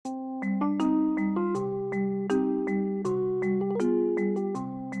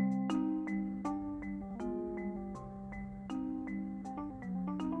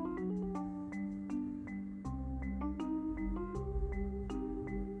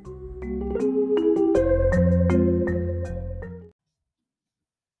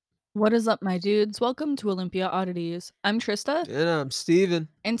What is up, my dudes? Welcome to Olympia Oddities. I'm Trista, And I'm Steven.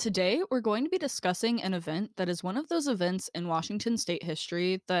 and today we're going to be discussing an event that is one of those events in Washington state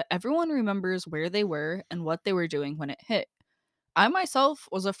history that everyone remembers where they were and what they were doing when it hit. I myself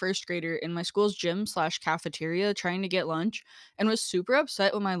was a first grader in my school's gym slash cafeteria trying to get lunch and was super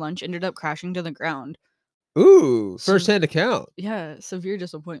upset when my lunch ended up crashing to the ground. Ooh, So, first-hand account. yeah, severe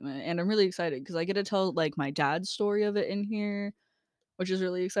disappointment. And I'm really excited because I get to tell like my dad's story of it in here, which is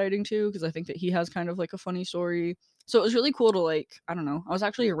really exciting too because I think that he has kind of like a funny story. So it was really cool to like, I don't know, I was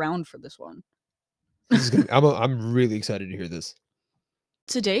actually around for this one. This is gonna be I'm really excited to hear this.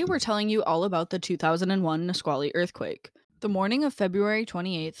 Today we're telling you all about the 2001 Nisqually earthquake. The morning of February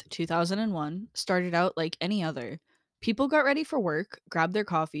 28th, 2001 started out like any other. People got ready for work, grabbed their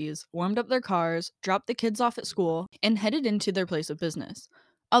coffees, warmed up their cars, dropped the kids off at school, and headed into their place of business.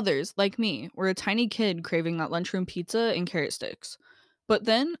 Others, like me, were a tiny kid craving that lunchroom pizza and carrot sticks. But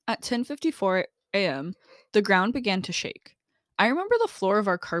then, at 10:54 a.m., the ground began to shake. I remember the floor of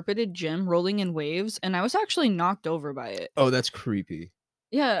our carpeted gym rolling in waves, and I was actually knocked over by it. Oh, that's creepy.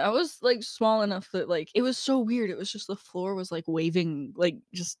 Yeah, I was, like, small enough that, like, it was so weird, it was just the floor was, like, waving, like,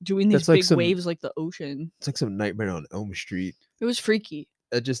 just doing these That's like big some waves like the ocean. it's like some Nightmare on Elm Street. It was freaky.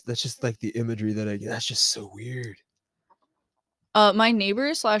 That's just like the imagery that I get. That's just so weird. My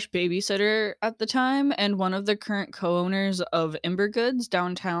neighbor slash babysitter at the time and one of the current co-owners of Ember Goods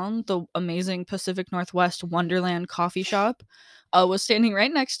downtown, the amazing Pacific Northwest Wonderland coffee shop, was standing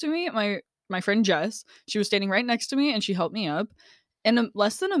right next to me. My friend Jess, she was standing right next to me and she helped me up. In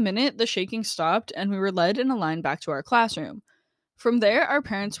less than a minute, the shaking stopped and we were led in a line back to our classroom. From there, our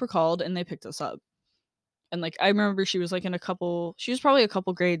parents were called and they picked us up. And like I remember she was probably a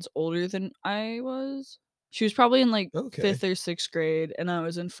couple grades older than I was. She was probably in like Okay. 5th or 6th grade and I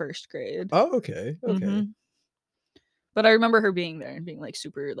was in 1st grade. Oh, okay, okay. Mhm. But I remember her being there and being like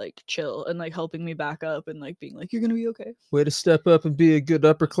super like chill and like helping me back up and like being like, "You're gonna be okay." Way to step up and be a good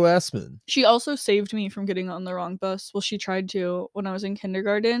upperclassman. She also saved me from getting on the wrong bus. Well, she tried to when I was in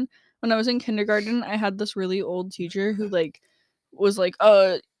kindergarten. When I was in kindergarten, I had this really old teacher who like was like,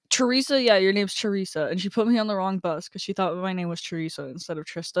 Teresa, yeah, your name's Teresa." And she put me on the wrong bus because she thought my name was Teresa instead of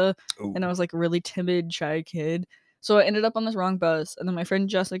Trista. And I Ooh. was like a really timid, shy kid. So I ended up on this wrong bus. And then my friend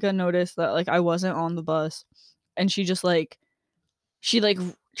Jessica noticed that like I wasn't on the bus. And she just like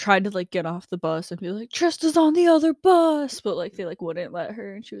tried to like get off the bus and be like, Trista's on the other bus. But like they like wouldn't let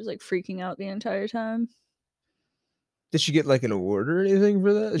her and she was like freaking out the entire time. Did she get, like, an award or anything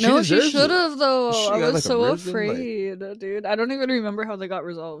for that? She No, she deserves should it. have though. She I got, was like, a so ribbon, like afraid, dude. I don't even remember how they got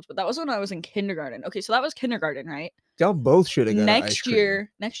resolved, but that was when I was in kindergarten. Okay, so that was kindergarten, right? y'all both shoulda got a ice Next cream.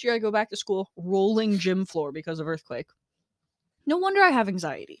 year, next year I go back to school, rolling gym floor because of earthquake. No wonder I have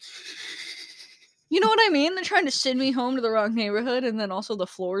anxiety. You know what I mean? They're trying to send me home to the wrong neighborhood, and then also the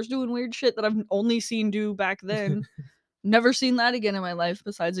floor's doing weird shit that I've only seen do back then. Never seen that again in my life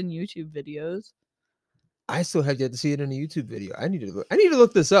besides in YouTube videos. I still have yet to see it in a YouTube video. I need to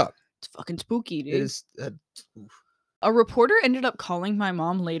look this up. It's fucking spooky, It dude. is, oof. A reporter ended up calling my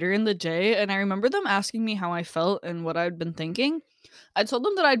mom later in the day, and I remember them asking me how I felt and what I'd been thinking. I told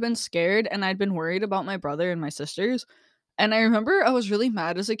them that I'd been scared and I'd been worried about my brother and my sisters. And I remember I was really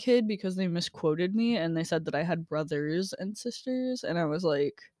mad as a kid because they misquoted me and they said that I had brothers and sisters. And I was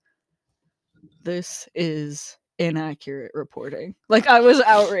like, this is inaccurate reporting. Like, I was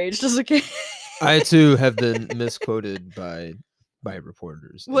outraged as a kid. I too have been misquoted by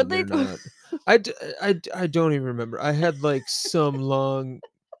reporters, What and they. they're not. I don't even remember. I had like some long,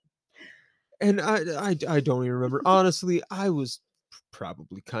 and I don't even remember. Honestly, I was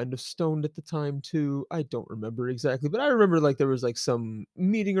probably kind of stoned at the time too. I don't remember exactly, but I remember like there was like some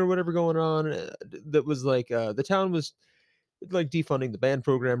meeting or whatever going on that was like the town was like defunding the band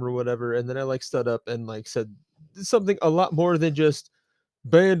program or whatever, and then I like stood up and like said something a lot more than just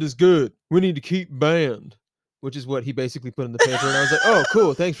band is good. We need to keep band, which is what he basically put in the paper. And I was like, oh,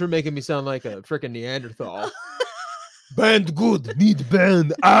 cool. Thanks for making me sound like a freaking Neanderthal. Band good. Need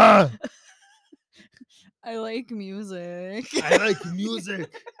band. Ah, I like music. I like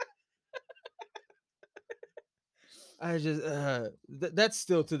music. I just, that's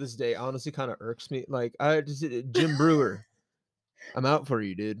still to this day, honestly, kind of irks me. Like, I just, Jim Brewer, I'm out for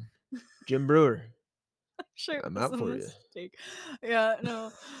you, dude. Jim Brewer, Sure, it I'm was out a for you. mistake. Yeah,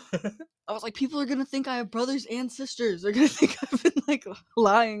 no. I was like, people are gonna think I have brothers and sisters. They're gonna think I've been like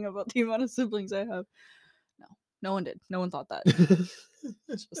lying about the amount of siblings I have. No, no one did. No one thought that.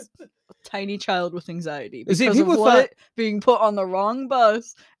 It's just a tiny child with anxiety See, because of people thought what? Being put on the wrong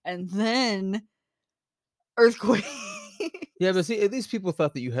bus and then earthquake. Yeah, but see, at least people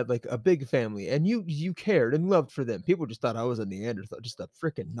thought that you had like a big family and you cared and loved for them. People just thought I was a Neanderthal, just a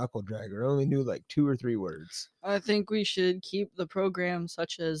freaking knuckle dragger. I only knew like 2 or 3 words. I think we should keep the programs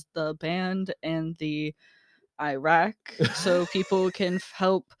such as the band and the Iraq so people can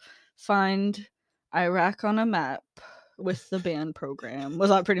help find Iraq on a map with the band program. Was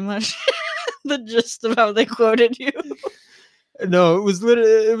that pretty much the gist of how they quoted you? No, it was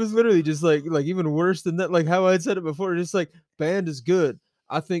literally just like even worse than that. Like how I had said it before, just like band is good.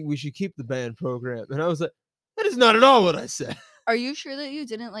 I think we should keep the band program. And I was like, that is not at all what I said. Are you sure that you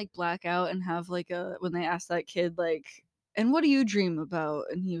didn't like black out and have like a when they asked that kid like and what do you dream about?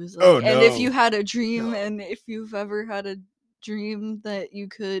 And he was like, Oh and if you no. had a dream No. and if you've ever had a dream that you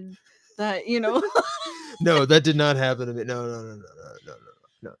could that you know No, that did not happen to me. No, no, no, no, no, no,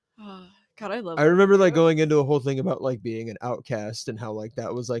 no, no. God, I love I that remember like video. going into a whole thing about like being an outcast and how like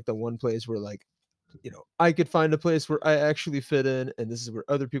that was like the one place where like I could find a place where I actually fit in and this is where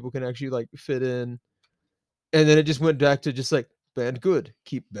other people can actually like fit in. And then it just went back to just like band good,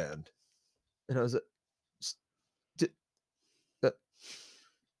 keep band. And I was like, "S- uh,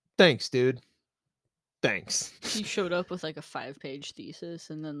 thanks, dude. Thanks." He showed up with like a 5-page thesis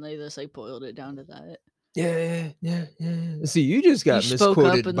and then they just like boiled it down to that. Yeah. See, you just You got spoke up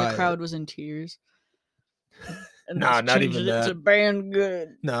misquoted and the by it. crowd was in tears. And they Nah, not changed even it to that. band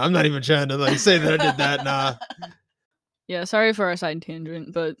good. No, I'm not even trying to like say that I did that. Nah. Yeah, sorry for our side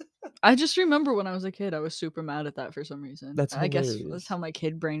tangent, but I just remember when I was a kid, I was super mad at that for some reason. That's I guess that's how hilarious. my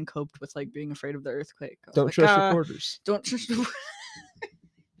kid brain coped with like being afraid of the earthquake. I was Don't like, trust reporters. don't trust.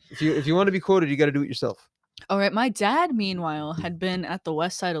 If you want to be quoted, you got to do it yourself. All right, my dad, meanwhile, had been at the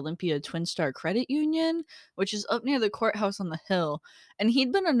West Side Olympia Twin Star Credit Union, which is up near the courthouse on the hill, and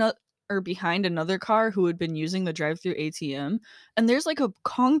he'd been another or behind another car who had been using the drive-through ATM, and there's like a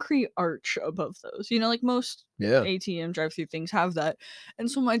concrete arch above those. You know, like most Yeah. ATM drive-through things have that.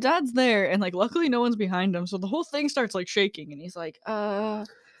 And so my dad's there, and like luckily no one's behind him, so the whole thing starts like shaking, and he's like, I'm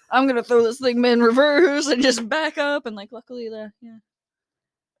gonna throw this thing in reverse and just back up, and like luckily yeah.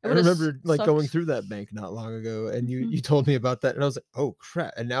 It I would have remember like going sucked. through that bank not long ago, and Mhm. you told me about that, and I was like, oh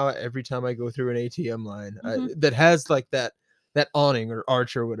crap! And now every time I go through an ATM line Mhm. that has like that awning or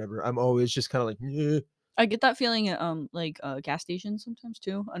arch or whatever, I'm always just kind of like, "Eh, I get that feeling at gas stations sometimes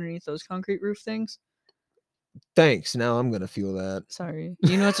too, underneath those concrete roof things. thanks. Now I'm gonna feel that. Sorry.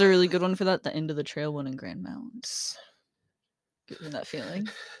 You know what's a really good one for that? The end of the trail one in Grand Mounds. Give me that feeling.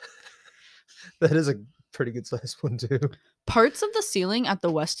 That is a pretty good sized one too. Parts of the ceiling at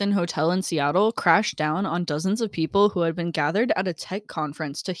the Westin Hotel in Seattle crashed down on dozens of people who had been gathered at a tech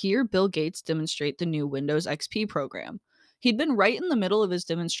conference to hear Bill Gates demonstrate the new Windows XP program. He'd been right in the middle of his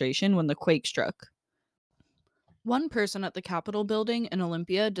demonstration when the quake struck. One person at the Capitol building in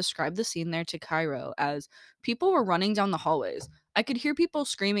Olympia described the scene there to Cairo as people were running down the hallways. I could hear people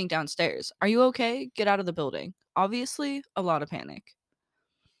screaming downstairs, "Are you okay? Get out of the building." Obviously, a lot of panic.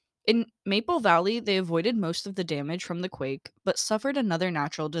 In Maple Valley, they avoided most of the damage from the quake, but suffered another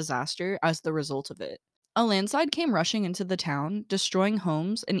natural disaster as the result of it. A landslide came rushing into the town, destroying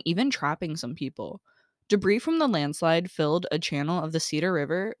homes and even trapping some people. Debris from the landslide filled a channel of the Cedar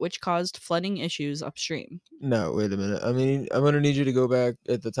River, which caused flooding issues upstream. No, wait a minute. I mean, I'm gonna need you to go back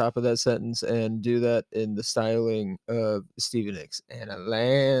at the top of that sentence and do that in the styling of Stevie Nicks. And a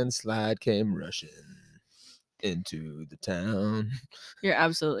landslide came rushing into the town. You're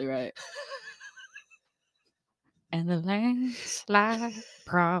absolutely right. And the landslide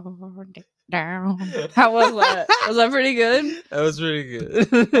brought it down. How was that? Was that pretty good? That was pretty good.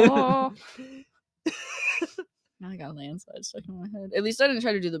 Oh. Now I got landslide stuck in my head. At least I didn't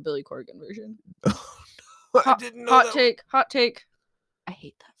try to do the Billy Corgan version. Oh, no, I didn't know Hot that. take, hot take. I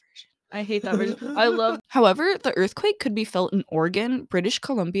hate that version. I hate that version. I love. However, the earthquake could be felt in Oregon, British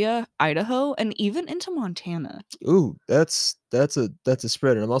Columbia, Idaho, and even into Montana. Ooh, that's a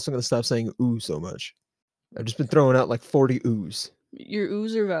spreader. I'm also gonna stop saying ooh so much. I've just been throwing out like 40 oohs. Your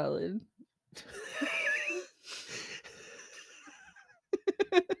oohs are valid.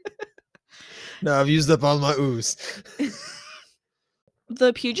 No, I've used up all my oohs.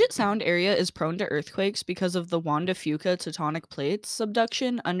 The Puget Sound area is prone to earthquakes because of the Juan de Fuca tectonic plates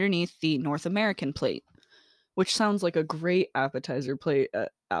subduction underneath the North American plate, which sounds like a great appetizer plate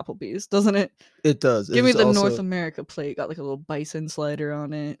at Applebee's, doesn't it? It does. Give me It's the North also America plate. Got like a little bison slider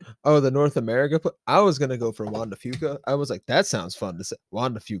on it. oh the North America. I was gonna go for Wanda Fuca. I was like, that sounds fun to say.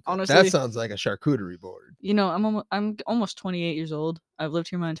 Wanda Fuca. That Honestly, sounds like a charcuterie board. you know, I'm almost 28 years old. I've lived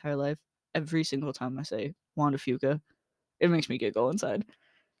here my entire life. Every single time I say Juan de Fuca, it makes me giggle inside.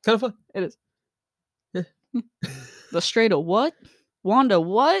 Kind of fun. It is. Yeah. The straight of what? Wanda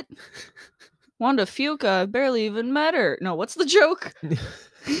what? Wanda Fuca, I barely even met her. No, what's the joke?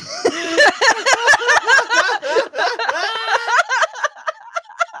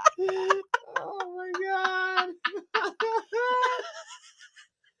 Oh my god.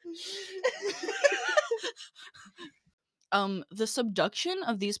 The subduction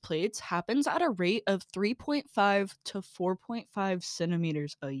of these plates happens at a rate of 3.5 to 4.5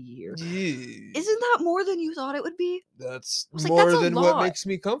 centimeters a year. Jeez. Isn't that more than you thought it would be? That's was like, more that's a than what lot. makes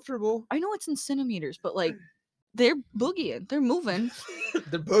me comfortable. I know it's in centimeters, but like they're boogieing. They're moving.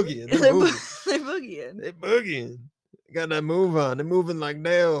 They're boogieing. They're They're moving. they're boogieing. They're boogieing. Got that move on. They're moving like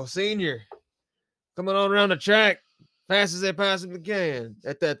Dale Senior. Coming on around the track fast as they possibly can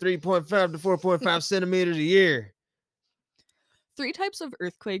at that 3.5 to 4.5 centimeters a year. 3 types of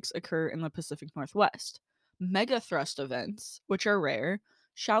earthquakes occur in the Pacific Northwest. Megathrust events, which are rare,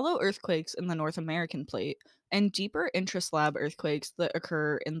 shallow earthquakes in the North American plate, and deeper intraslab earthquakes that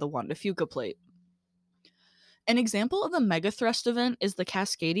occur in the Wanda Fuca plate. An example of a megathrust event is the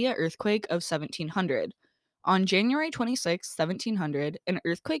Cascadia earthquake of 1700. On January 26, 1700, an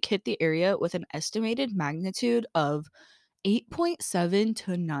earthquake hit the area with an estimated magnitude of 8.7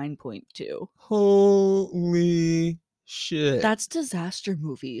 to 9.2. Holy shit. That's disaster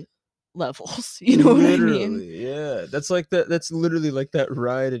movie levels. You know what I mean? Literally, yeah. That's like that. That's literally like that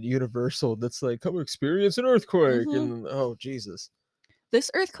ride at Universal. That's like, come experience an earthquake. Mhm. And oh, Jesus.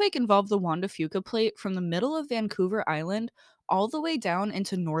 This earthquake involved the Wanda Fuca plate from the middle of Vancouver Island all the way down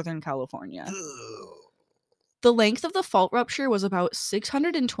into Northern California. The length of the fault rupture was about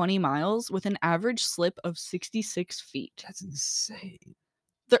 620 miles with an average slip of 66 feet. That's insane.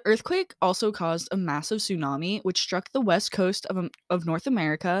 The earthquake also caused a massive tsunami, which struck the west coast of North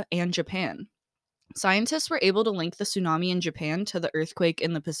America and Japan. Scientists were able to link the tsunami in Japan to the earthquake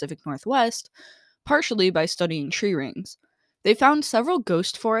in the Pacific Northwest, partially by studying tree rings. They found several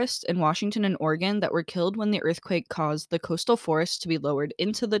ghost forests in Washington and Oregon that were killed when the earthquake caused the coastal forests to be lowered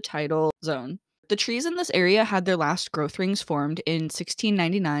into the tidal zone. The trees in this area had their last growth rings formed in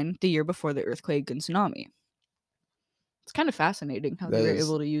 1699, the year before the earthquake and tsunami. It's kind of fascinating how they were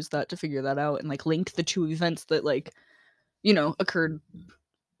able to use that to figure that out and like link the two events that like, you know, occurred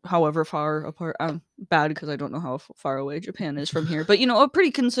however far apart. Bad because I don't know how far away Japan is from here, but you know, a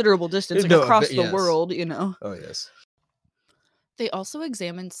pretty considerable distance like, across the world, you know. Oh, yes. They also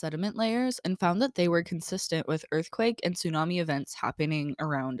examined sediment layers and found that they were consistent with earthquake and tsunami events happening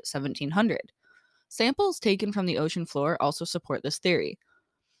around 1700. Samples taken from the ocean floor also support this theory.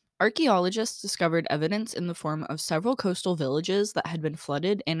 Archaeologists discovered evidence in the form of several coastal villages that had been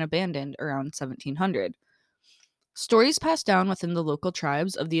flooded and abandoned around 1700. Stories passed down within the local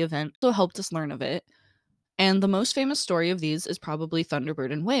tribes of the event also helped us learn of it, and the most famous story of these is probably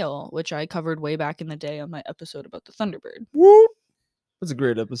Thunderbird and Whale, which I covered way back in the day on my episode about the Thunderbird. Whoop. That's a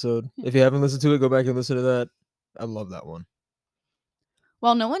great episode. If you haven't listened to it, go back and listen to that. I love that one.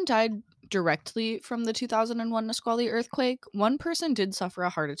 While no one died directly from the 2001 Nisqually earthquake, one person did suffer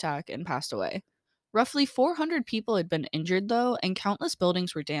a heart attack and passed away. Roughly 400 people had been injured, though, and countless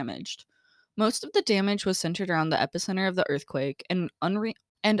buildings were damaged. Most of the damage was centered around the epicenter of the earthquake, and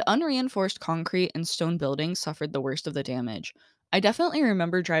unreinforced concrete and stone buildings suffered the worst of the damage. I definitely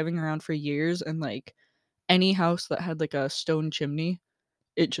remember driving around for years and, like, any house that had, like, a stone chimney,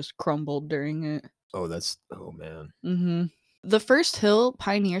 it just crumbled during it. Oh, man. Mm-hmm. The First Hill,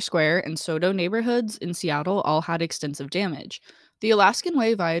 Pioneer Square, and Soto neighborhoods in Seattle all had extensive damage. The Alaskan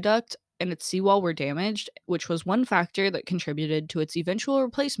Way Viaduct and its seawall were damaged, which was one factor that contributed to its eventual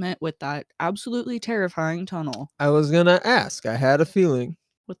replacement with that absolutely terrifying tunnel. I was gonna ask. I had a feeling.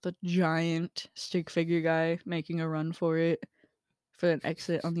 With the giant stick figure guy making a run for it, for an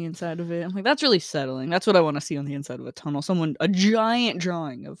exit on the inside of it. I'm like, that's really settling. That's what I want to see on the inside of a tunnel. A giant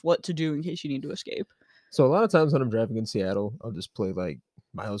drawing of what to do in case you need to escape. So a lot of times when I'm driving in Seattle, I'll just play like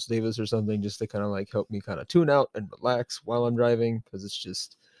Miles Davis or something just to kind of like help me kind of tune out and relax while I'm driving because it's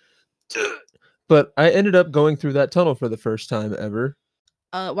just. But I ended up going through that tunnel for the first time ever.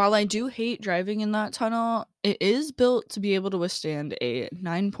 While I do hate driving in that tunnel, it is built to be able to withstand a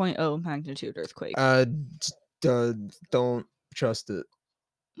 9.0 magnitude earthquake. Don't trust it.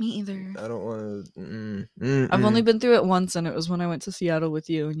 Me either. I don't want to. I've only been through it once, and it was when I went to Seattle with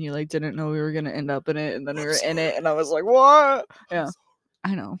you, and you like didn't know we were gonna end up in it, and then we were in it, and I was like, "What?" Yeah,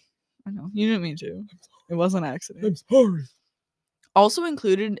 I know. You didn't mean to. It was an accident. I'm sorry. Also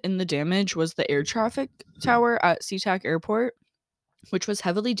included in the damage was the air traffic tower at SeaTac Airport, which was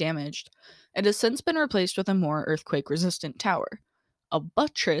heavily damaged. It has since been replaced with a more earthquake-resistant tower. A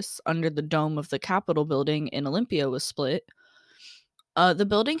buttress under the dome of the Capitol building in Olympia was split. The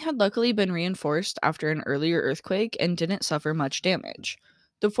building had luckily been reinforced after an earlier earthquake and didn't suffer much damage.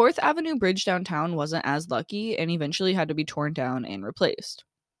 The 4th Avenue Bridge downtown wasn't as lucky and eventually had to be torn down and replaced.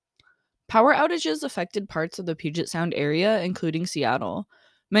 Power outages affected parts of the Puget Sound area, including Seattle.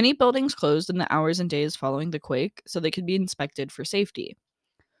 Many buildings closed in the hours and days following the quake so they could be inspected for safety.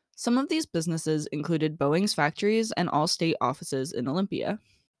 Some of these businesses included Boeing's factories and Allstate offices in Olympia.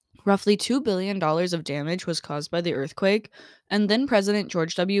 Roughly $2 billion of damage was caused by the earthquake, and then President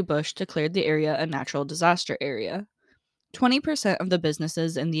George W. Bush declared the area a natural disaster area. 20% of the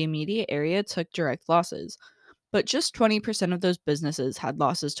businesses in the immediate area took direct losses, but just 20% of those businesses had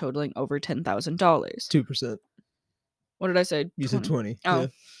losses totaling over $10,000. 2%. What did I say? You said 20. Oh. Yeah.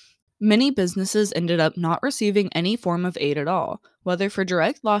 Many businesses ended up not receiving any form of aid at all, whether for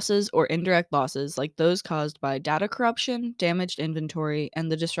direct losses or indirect losses like those caused by data corruption, damaged inventory,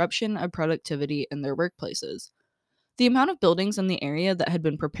 and the disruption of productivity in their workplaces. The amount of buildings in the area that had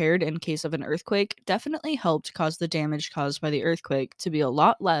been prepared in case of an earthquake definitely helped cause the damage caused by the earthquake to be a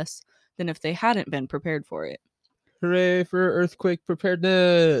lot less than if they hadn't been prepared for it. Hooray for earthquake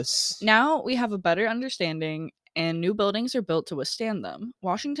preparedness. Now we have a better understanding, and new buildings are built to withstand them.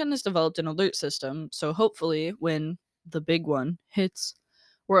 Washington has developed an alert system, so hopefully, when the big one hits,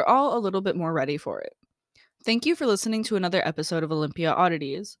 we're all a little bit more ready for it. Thank you for listening to another episode of Olympia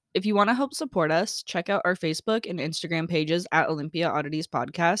Oddities. If you want to help support us, check out our Facebook and Instagram pages at Olympia Oddities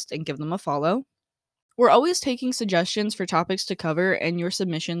Podcast and give them a follow. We're always taking suggestions for topics to cover and your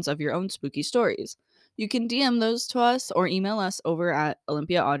submissions of your own spooky stories. You can DM those to us or email us over at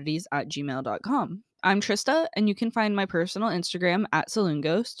olympiaoddities@gmail.com. I'm Trista, and you can find my personal Instagram at Saloon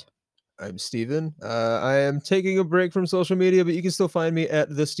Ghost. I'm Steven. I am taking a break from social media, but you can still find me at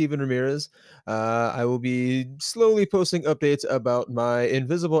the Steven Ramirez. I will be slowly posting updates about my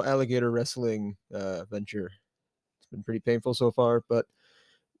invisible alligator wrestling venture. It's been pretty painful so far, but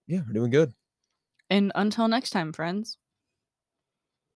yeah, we're doing good. And until next time, friends.